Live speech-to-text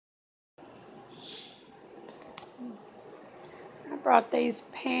brought these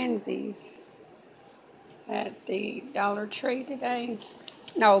pansies at the Dollar Tree today.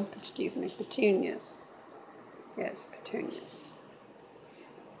 No, excuse me, petunias. Yes, petunias.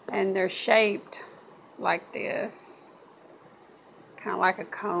 And they're shaped like this, kind of like a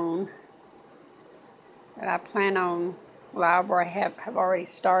cone. And I plan on, well, I have already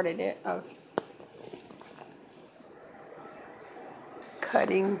started it, of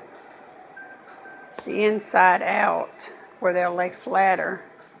cutting the inside out where they'll lay flatter.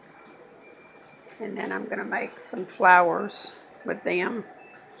 And then I'm going to make some flowers with them.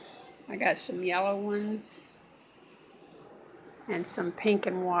 I got some yellow ones and some pink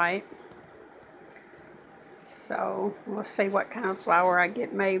and white. So we'll see what kind of flower I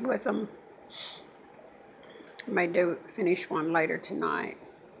get made with them. I may finish one later tonight.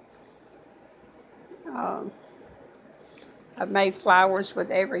 I've made flowers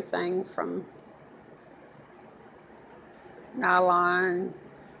with everything from nylon,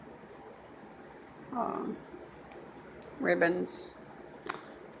 ribbons,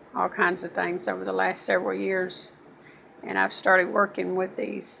 all kinds of things over the last several years. And I've started working with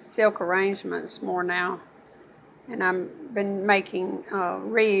these silk arrangements more now. And I've been making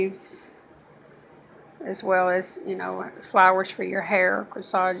wreaths as well as, you know, flowers for your hair,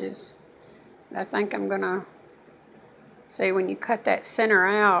 corsages. And I think I'm going to see, when you cut that center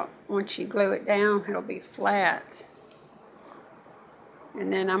out, once you glue it down, it'll be flat.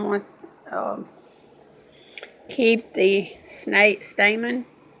 And then I'm going to keep the stamen,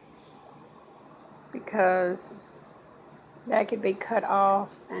 because that could be cut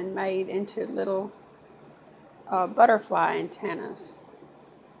off and made into little butterfly antennas.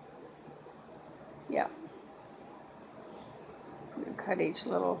 Yeah. I'm going to cut each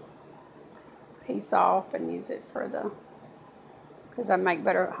little piece off and use it for the, because I make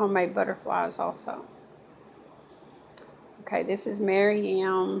homemade butterflies also. Okay, this is Mary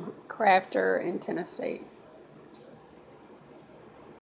M. Crafter in Tennessee.